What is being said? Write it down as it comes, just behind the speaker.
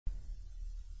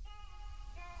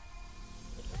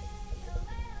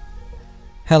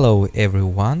Hello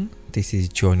everyone, this is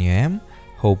Johnny M,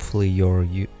 hopefully your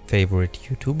favorite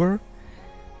YouTuber,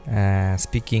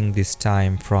 speaking this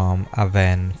time from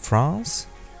Aven, France,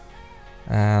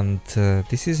 and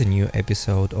this is a new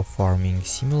episode of Farming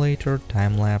Simulator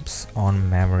Time-Lapse on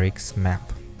Mavericks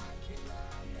map.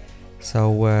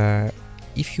 So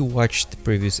if you watched the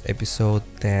previous episode,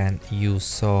 then you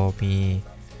saw me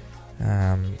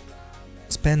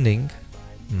spending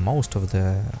most of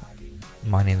the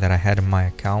money that I had in my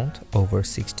account, over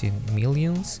 16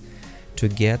 millions, to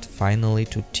get finally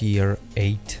to tier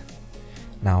 8.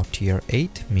 Now tier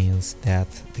 8 means that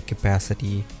the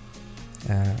capacity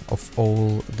of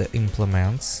all the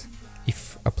implements,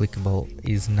 if applicable,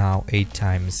 is now 8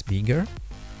 times bigger,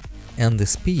 and the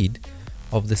speed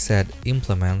of the said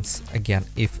implements, again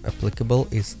if applicable,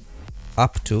 is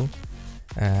up to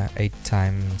 8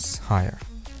 times higher.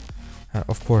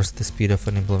 Of course, the speed of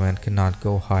an implement cannot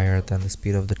go higher than the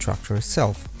speed of the tractor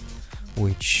itself,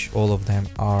 which all of them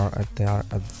are at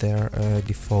their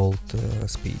default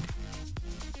speed.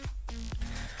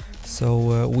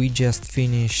 So we just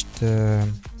finished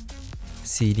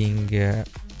seeding the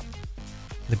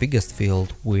biggest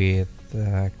field with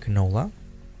canola,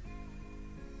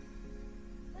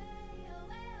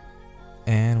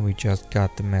 and we just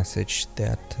got the message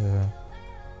that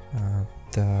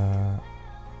the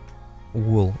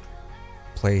wool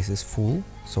place is full,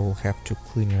 so we'll have to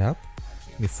clean it up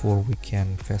before we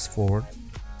can fast forward.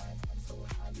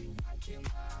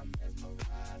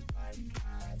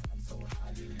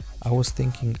 I was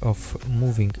thinking of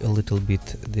moving a little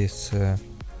bit this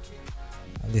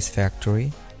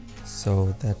factory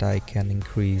so that I can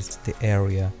increase the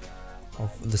area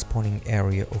of the spawning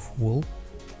area of wool.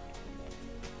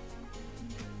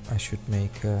 I should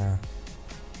make a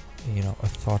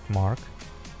thought mark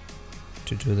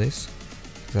to do this,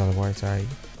 because otherwise I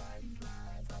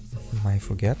might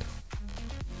forget.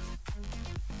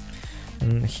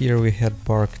 And here we had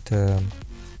parked the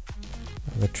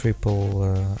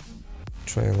triple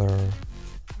trailer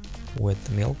with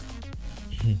milk,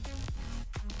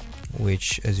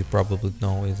 which, as you probably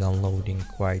know, is unloading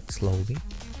quite slowly.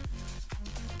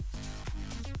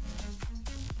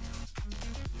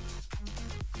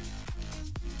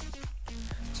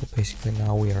 So basically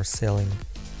now we are selling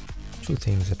two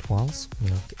things at once,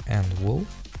 milk and wool.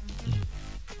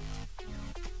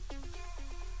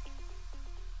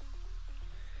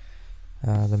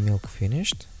 The milk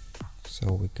finished,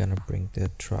 so we're gonna bring the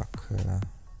truck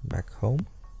back home.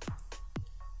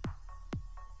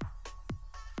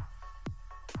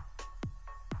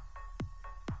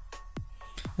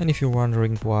 And if you're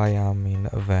wondering why I'm in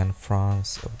Aven,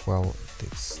 France, well,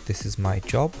 this is my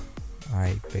job.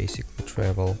 I basically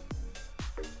travel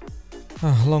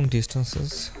long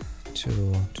distances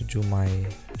to do my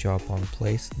job on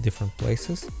different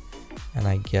places, and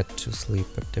I get to sleep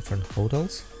at different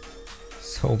hotels.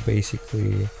 So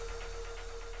basically,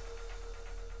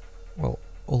 well,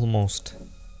 almost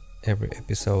every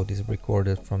episode is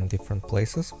recorded from different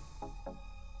places.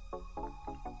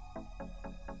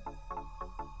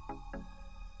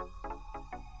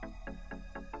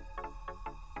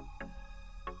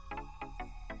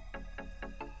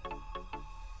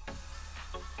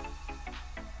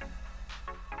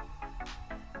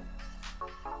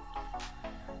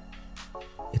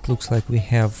 It looks like we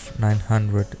have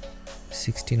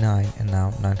 969 and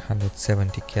now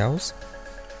 970 cows,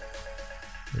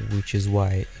 which is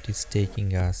why it is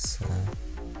taking us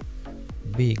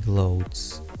big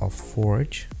loads of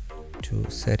forage to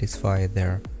satisfy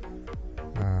their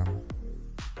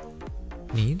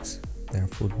needs, their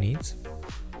food needs.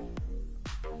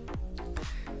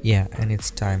 Yeah, and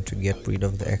it's time to get rid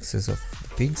of the excess of the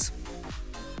pigs.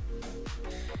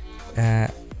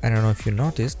 I don't know if you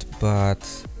noticed, but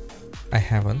I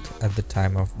haven't at the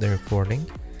time of the recording.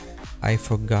 I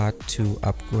forgot to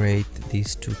upgrade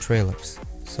these two trailers.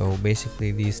 So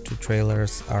basically these two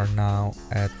trailers are now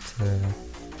at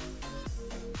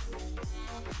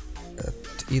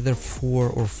either 4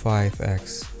 or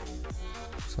 5x.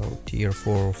 So tier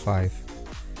 4 or 5.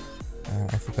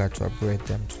 I forgot to upgrade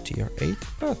them to tier 8,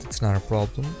 but it's not a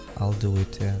problem. I'll do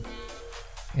it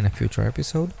in a future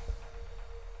episode.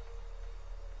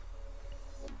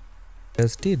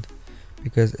 As did,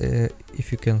 because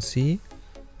if you can see,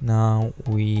 now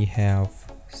we have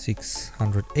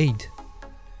 608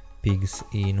 pigs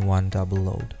in one double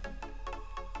load.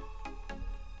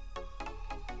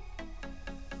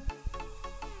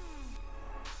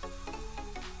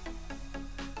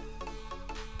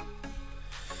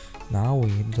 Now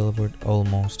we delivered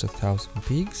almost 1,000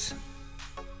 pigs,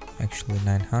 actually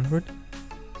 900,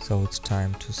 so it's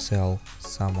time to sell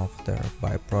some of their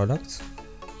byproducts.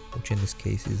 which in this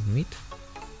case is meat.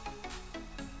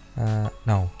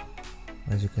 No,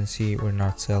 as you can see, we're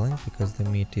not selling because the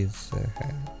meat is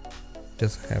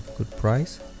doesn't have a good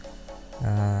price,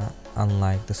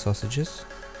 unlike the sausages.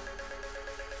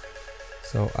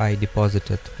 So I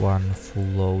deposited one full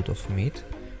load of meat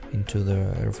into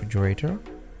the refrigerator,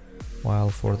 while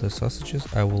for the sausages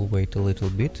I will wait a little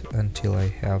bit until I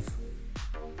have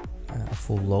a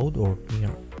full load, or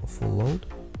near a full load.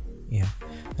 Yeah,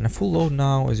 and a full load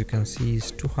now, as you can see,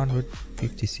 is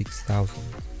 256,000.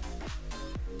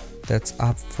 That's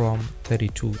up from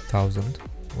 32,000,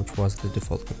 which was the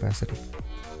default capacity.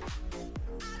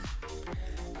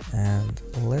 And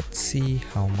let's see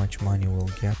how much money we'll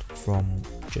get from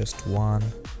just one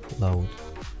load.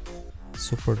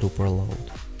 Super duper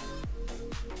load.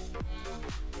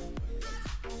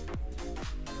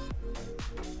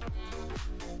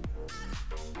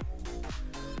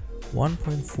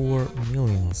 $1.4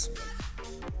 million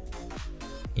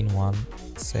in one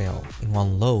sale, in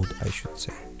one load, I should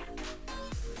say.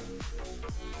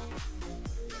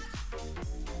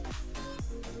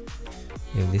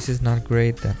 If this is not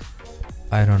great, then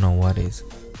I don't know what is.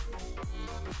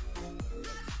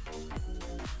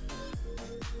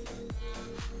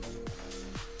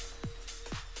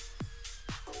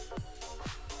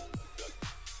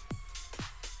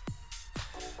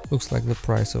 Looks like the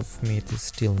price of meat is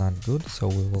still not good, so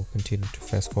we will continue to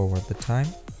fast forward the time.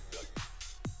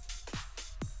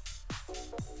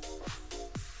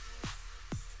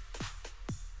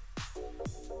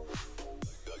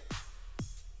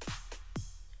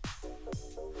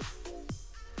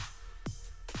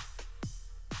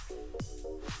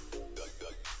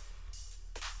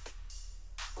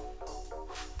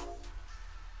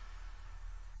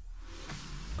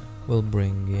 We'll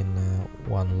bring in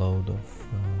one load of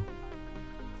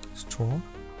straw.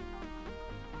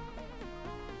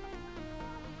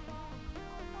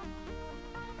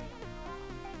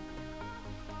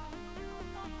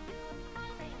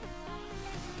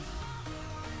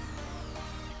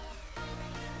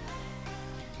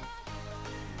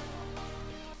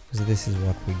 So this is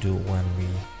what we do when we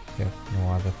have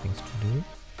no other things to do.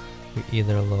 We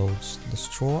either load the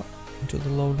straw into the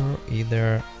loader,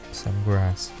 either some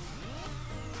grass.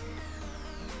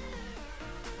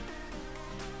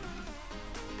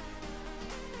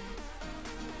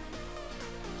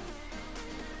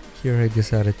 Here I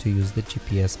decided to use the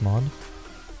GPS mod.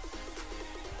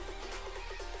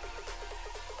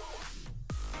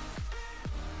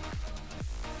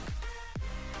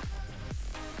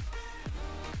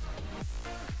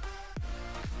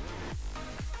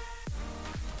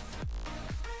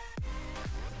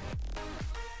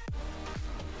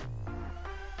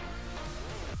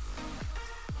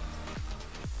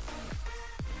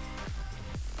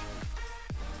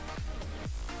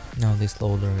 Now this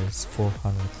loader is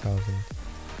 400,000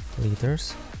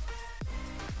 liters.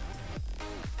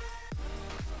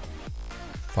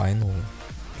 Finally,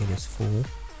 it is full.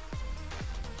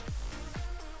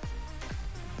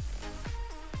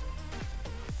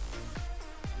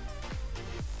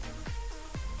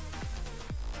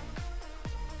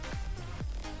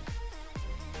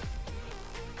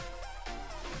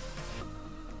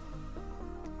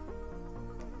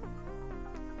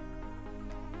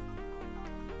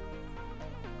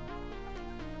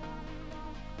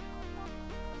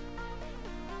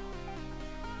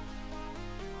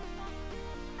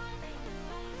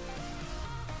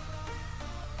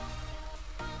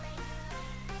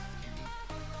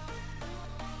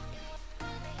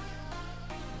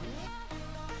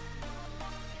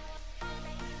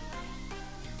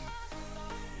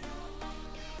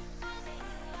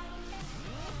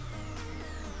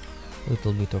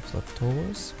 Little bit of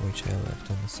leftovers, which I left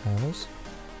in the silos.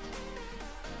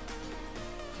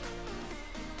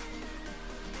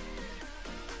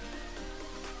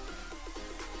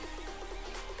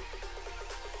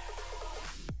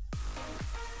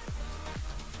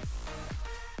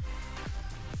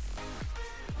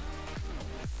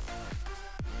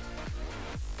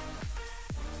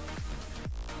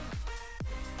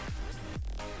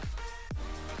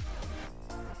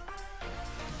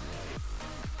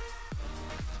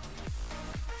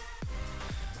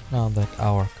 Now that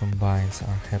our combines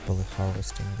are happily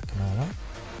harvesting the canola,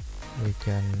 we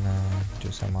can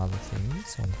do some other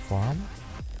things on the farm.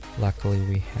 Luckily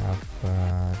we have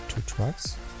 2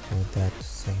 trucks for that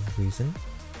same reason.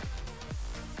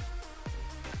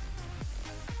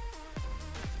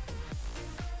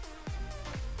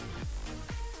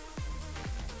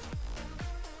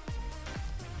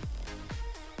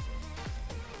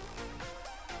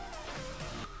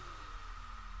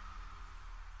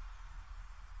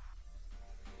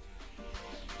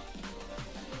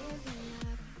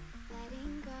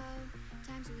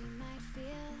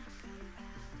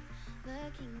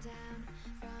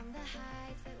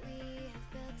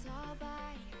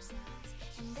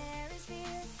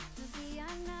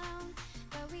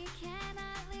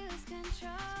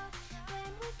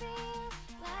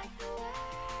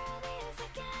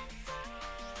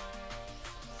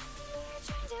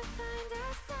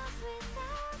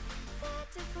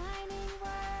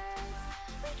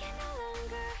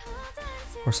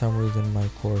 For some reason my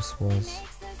course was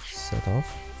set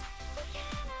off.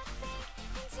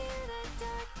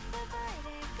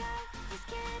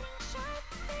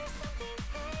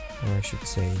 Or I should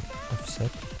say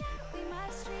offset.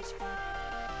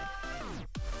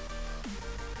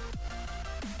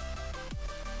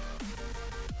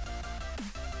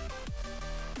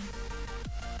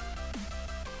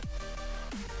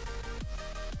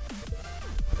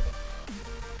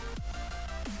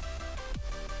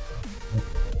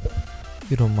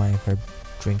 You don't mind if I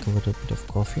drink a little bit of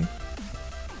coffee?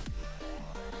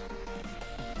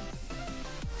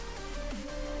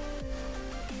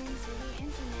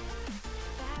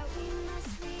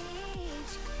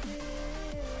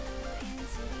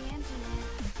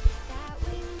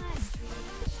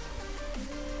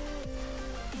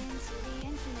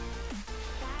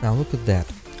 Now look at that,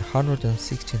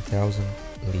 116,000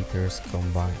 liters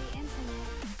combined.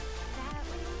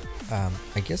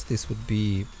 I guess this would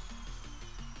be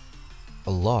a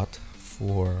lot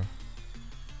for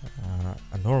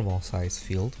a normal size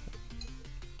field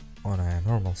on a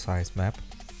normal size map,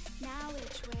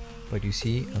 but you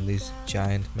see on this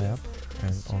giant map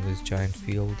and on this giant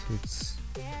field it's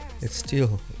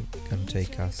still gonna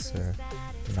take us a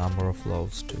number of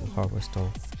loads to harvest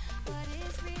all.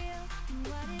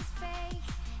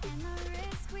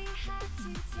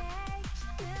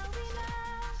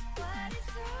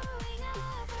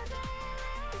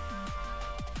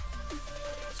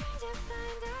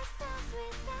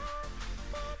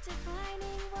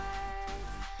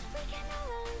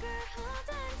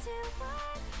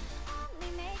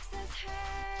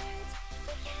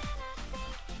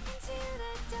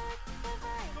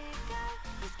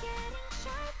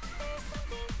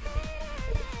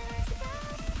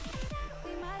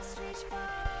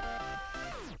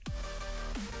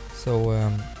 So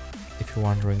if you're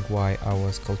wondering why I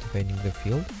was cultivating the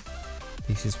field,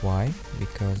 this is why,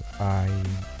 because I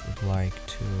would like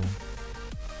to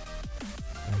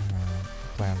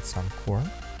plant some corn.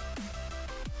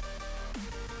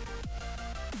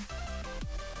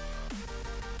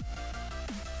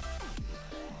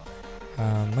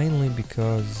 Mainly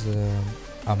because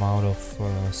I'm out of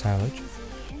silage,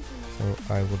 so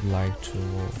I would like to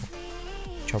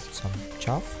chop some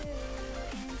chaff.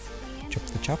 Chop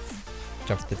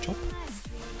the chop,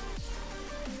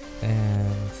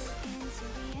 and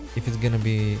if it's gonna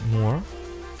be more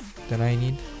than I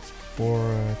need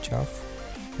for chaff,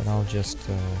 then I'll just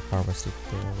harvest it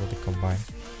with the combine.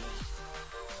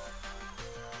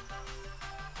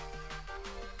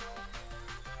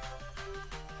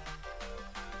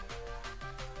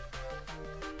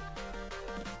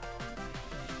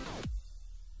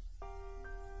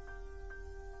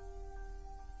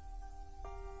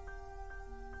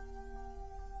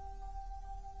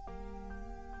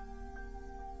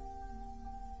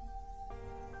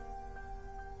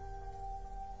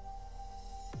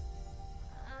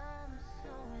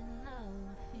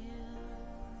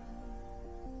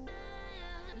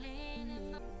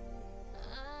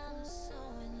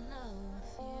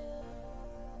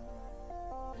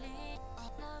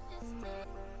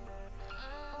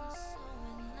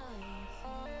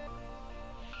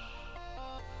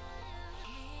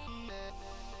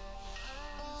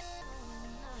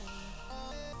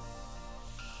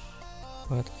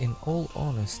 But in all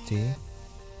honesty,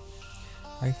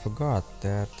 I forgot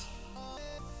that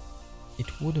it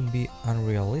wouldn't be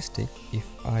unrealistic if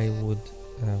I would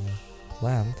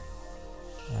plant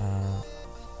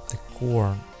the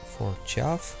corn for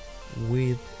chaff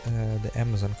with the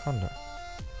Amazon condor.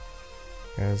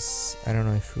 Because I don't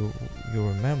know if you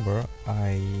remember,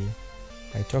 I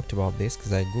talked about this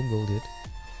because I googled it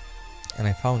and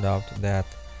I found out that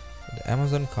the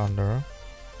Amazon condor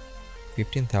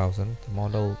 15,000, the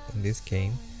model in this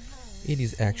game, it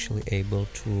is actually able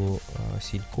to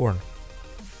seed corn,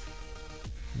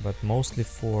 but mostly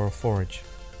for forage,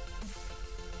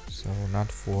 so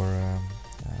not for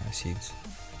seeds.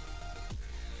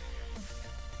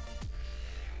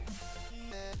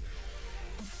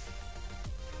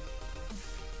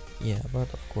 Yeah,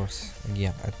 but of course,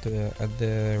 again, at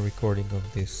the recording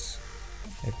of this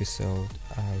episode,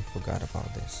 I forgot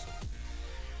about this.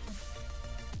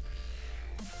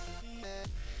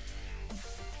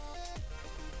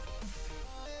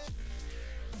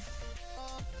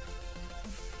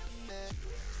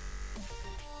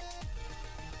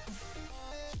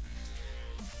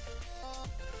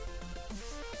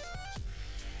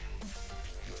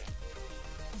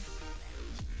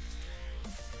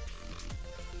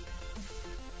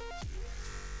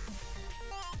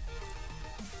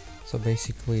 So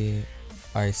basically,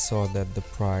 I saw that the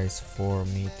price for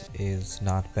meat is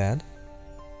not bad,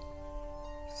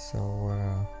 So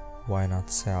why not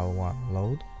sell one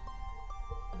load?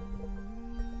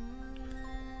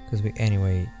 Because we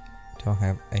anyway don't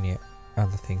have any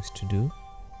other things to do.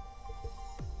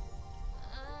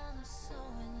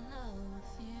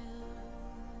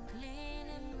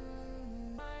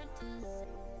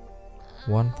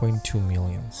 $1.2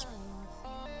 million.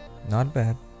 Not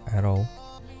bad at all.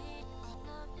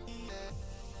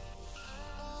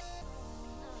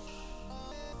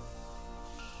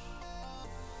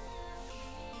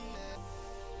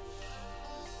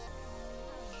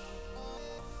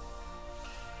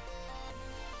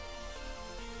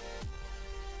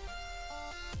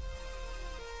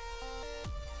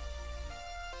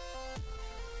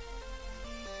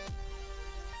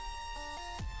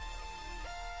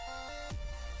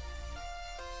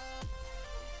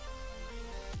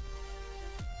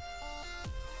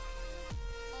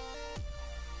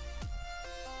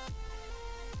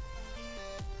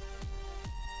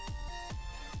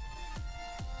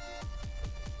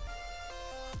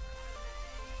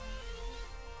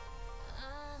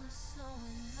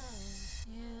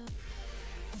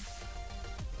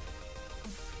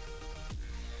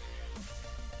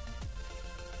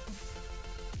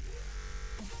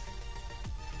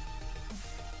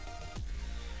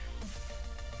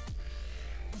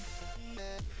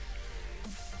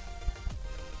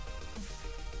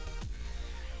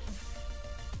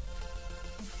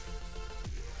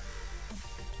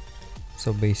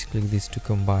 So basically these two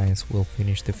combines will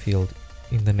finish the field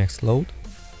in the next load.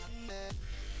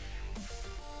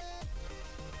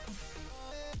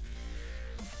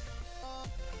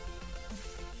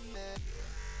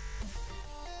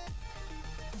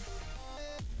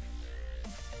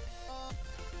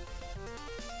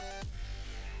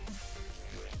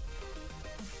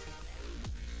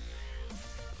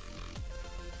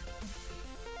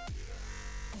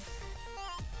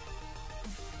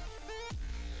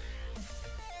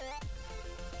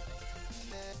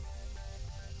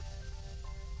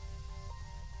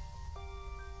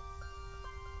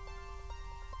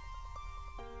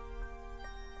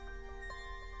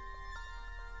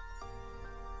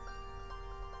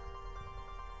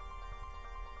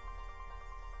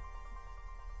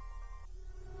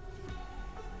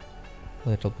 A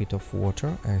little bit of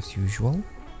water as usual.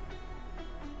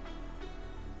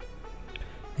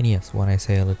 And yes, when I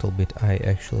say a little bit, I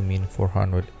actually mean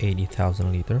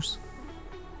 480,000 liters.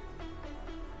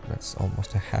 That's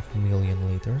almost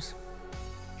 500,000 liters.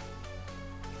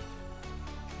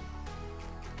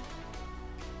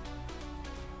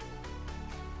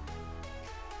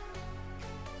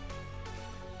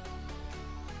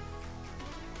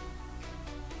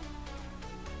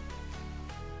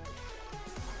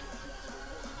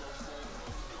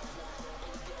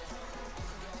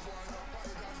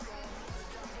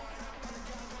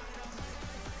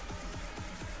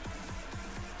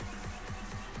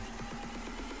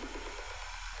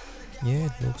 Yeah,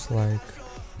 it looks like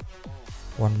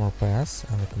one more pass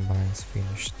and the combines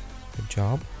finished the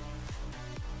job.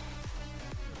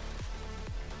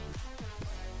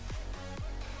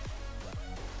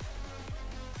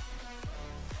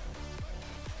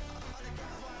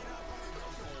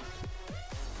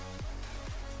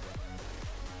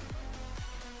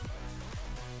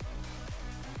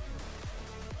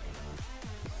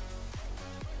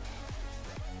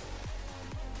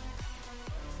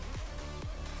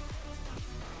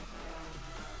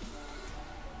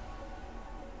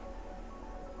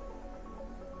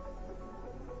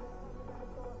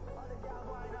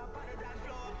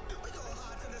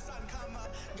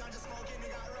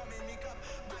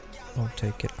 I'll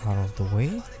take it out of the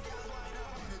way,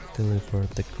 deliver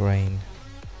the grain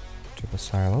to the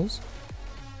silos.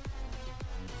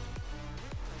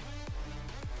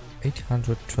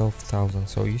 812,000,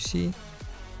 so you see,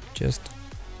 just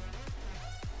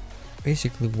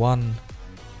basically one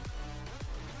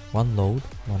load,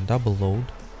 one double load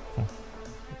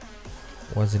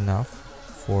was enough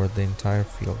for the entire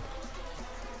field.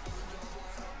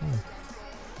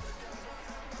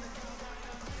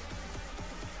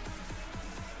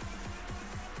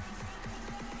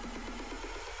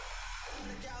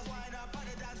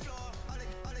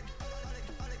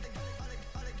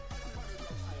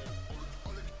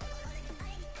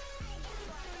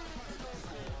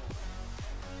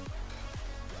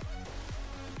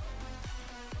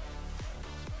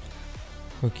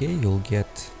 Okay, you'll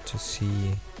get to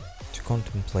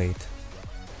contemplate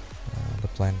the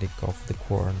planting of the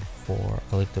corn for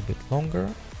a little bit longer,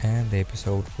 and the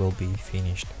episode will be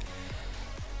finished.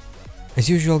 As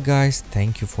usual, guys,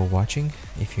 thank you for watching.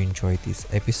 If you enjoyed this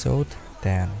episode,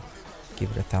 then give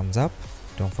it a thumbs up.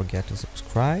 Don't forget to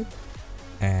subscribe,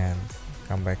 and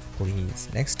come back please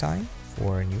next time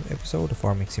for a new episode of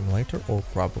Farming Simulator or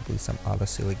probably some other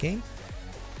silly game.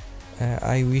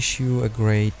 I wish you a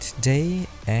great day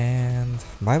and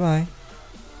bye bye.